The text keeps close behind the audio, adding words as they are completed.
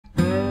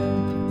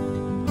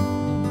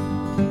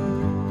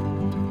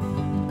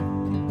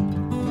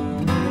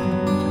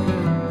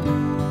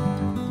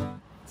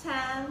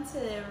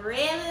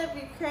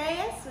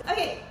Chris.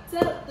 Okay, so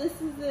this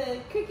is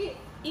the Cricut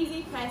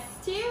Easy Press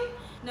 2.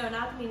 No,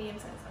 not the medium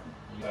size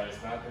one. No,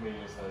 it's not the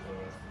medium size one,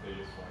 that's the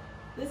biggest one.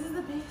 This is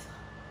the biggest one.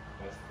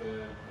 That's the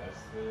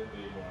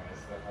big one.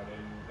 That's the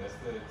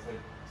 100, it's like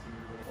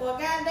 2. Well,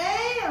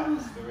 goddamn!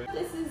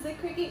 This is the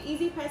Cricut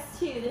Easy Press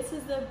 2. This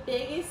is the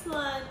biggest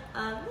one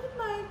on the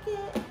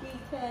market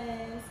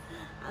because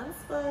I'm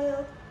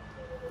spoiled.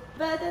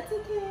 But that's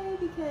okay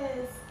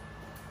because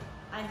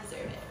I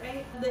deserve it,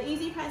 right? The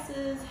Easy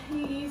Presses,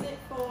 you use it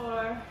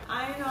for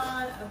iron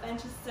on a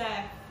bunch of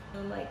stuff,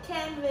 like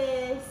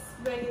canvas,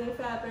 regular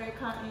fabric,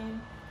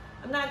 cotton.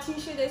 I'm not too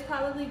sure, there's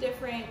probably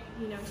different,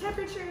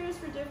 temperatures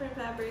for different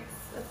fabrics,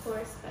 of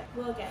course, but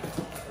we'll get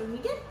there when we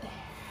get there.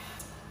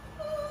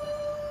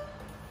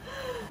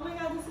 Oh my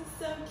god, this is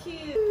so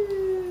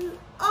cute.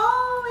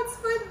 Oh, it's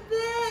for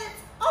this.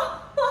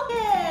 Oh,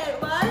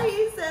 why are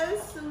you so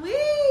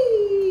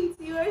sweet?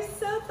 You are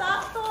so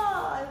thoughtful.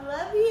 I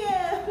love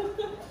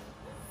you.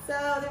 So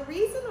the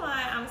reason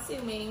why I'm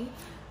assuming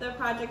the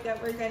project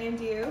that we're gonna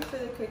do for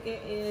the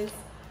Cricut is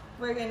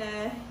we're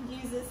gonna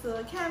use this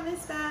little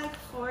canvas bag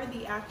for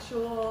the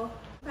actual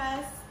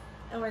press,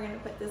 and we're gonna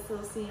put this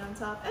little scene on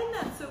top, and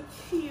that's so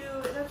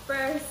cute. The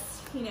first,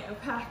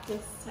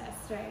 practice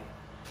test, right?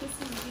 This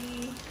is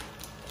the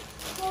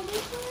holder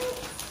for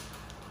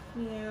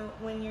it.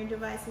 When your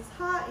device is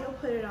hot, you'll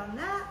put it on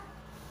that.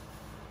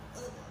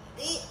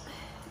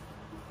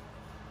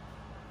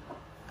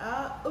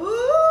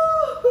 Ooh!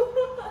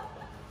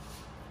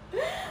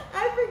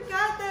 I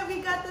forgot that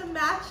we got the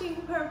matching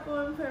purple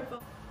and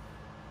purple.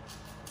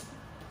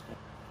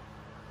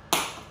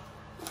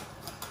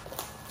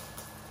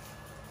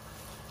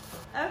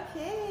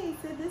 Okay,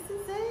 so this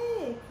is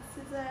it.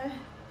 This is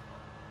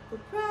the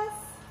press.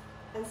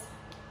 It's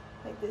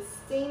like this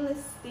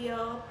stainless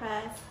steel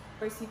press. Of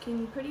course, you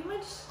can pretty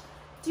much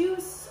do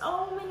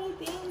so many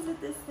things with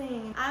this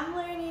thing. I'm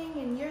learning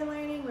and you're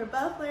learning. We're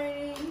both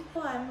learning.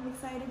 Oh, I'm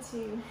excited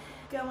to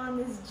go on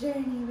this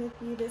journey with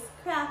you, this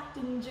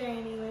crafting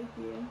journey with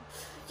you.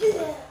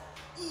 Yeah.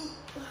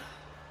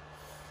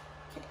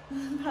 Okay,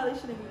 probably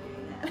shouldn't be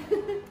doing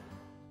that.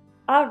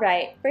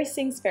 Alright, first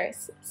things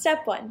first.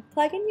 Step 1.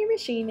 Plug in your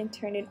machine and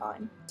turn it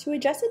on. To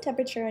adjust the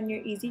temperature on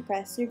your Easy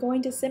Press, you're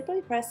going to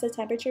simply press the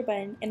temperature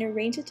button and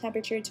arrange the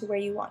temperature to where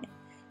you want it.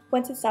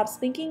 Once it stops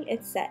blinking,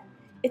 it's set.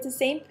 It's the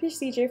same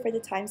procedure for the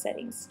time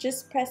settings.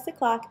 Just press the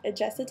clock,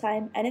 adjust the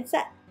time, and it's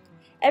set.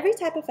 Every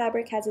type of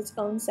fabric has its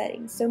own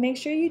settings, so make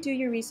sure you do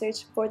your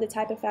research for the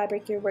type of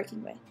fabric you're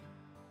working with.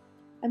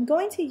 I'm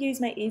going to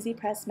use my Easy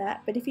Press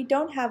mat, but if you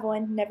don't have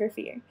one, never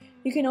fear.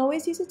 You can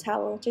always use a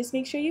towel, just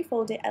make sure you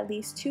fold it at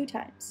least 2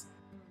 times.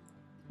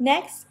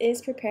 Next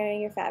is preparing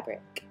your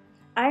fabric.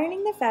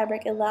 Ironing the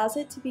fabric allows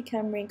it to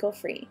become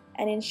wrinkle-free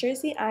and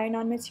ensures the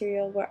iron-on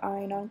material will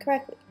iron on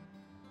correctly.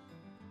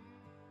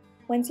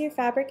 Once your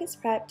fabric is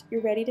prepped, you're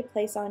ready to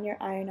place on your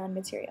iron-on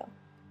material.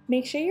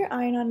 Make sure your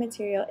iron-on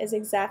material is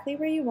exactly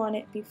where you want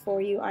it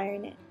before you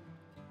iron it.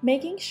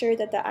 Making sure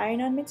that the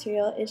iron-on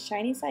material is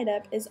shiny side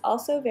up is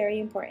also very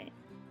important.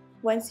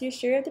 Once you're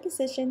sure of the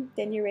position,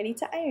 then you're ready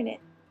to iron it.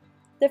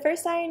 The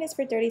first iron is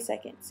for 30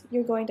 seconds.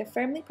 You're going to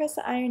firmly press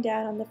the iron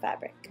down on the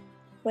fabric.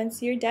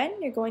 Once you're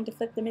done, you're going to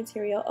flip the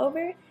material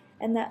over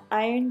and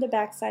iron the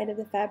back side of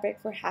the fabric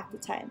for half the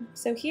time.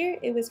 So here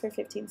it was for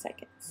 15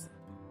 seconds.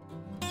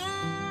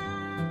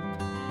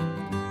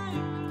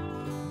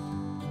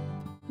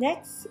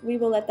 Next, we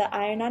will let the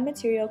iron-on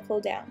material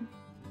cool down,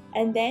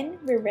 and then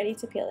we're ready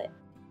to peel it.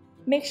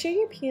 Make sure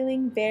you're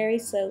peeling very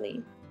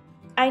slowly.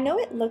 I know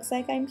it looks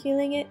like I'm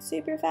peeling it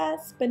super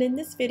fast, but in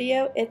this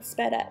video it's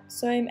sped up,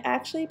 so I'm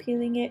actually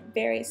peeling it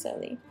very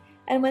slowly.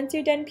 And once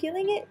you're done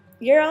peeling it,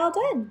 you're all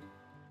done!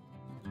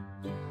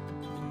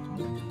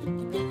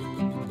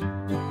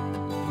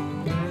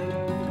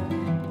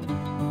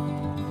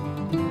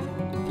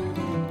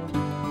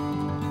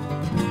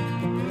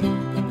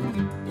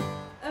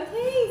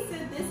 Okay, so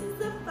this is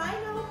the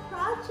final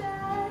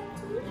project.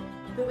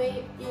 The way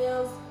it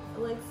feels,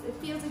 it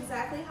feels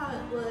exactly how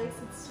it looks.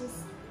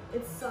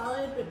 It's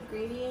solid but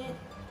gradient.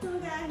 Oh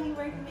god, he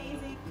worked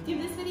amazing.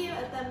 Give this video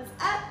a thumbs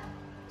up,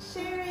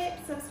 share it,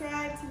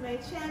 subscribe to my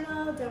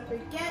channel. Don't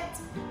forget,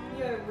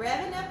 you're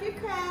revving up your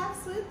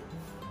crafts with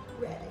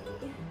Ready.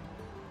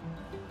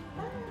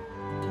 Bye.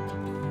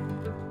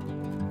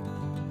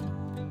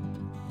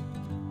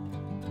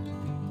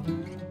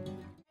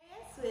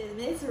 Yes, with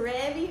Miss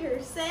Revy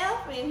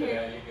herself and her.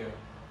 There you go.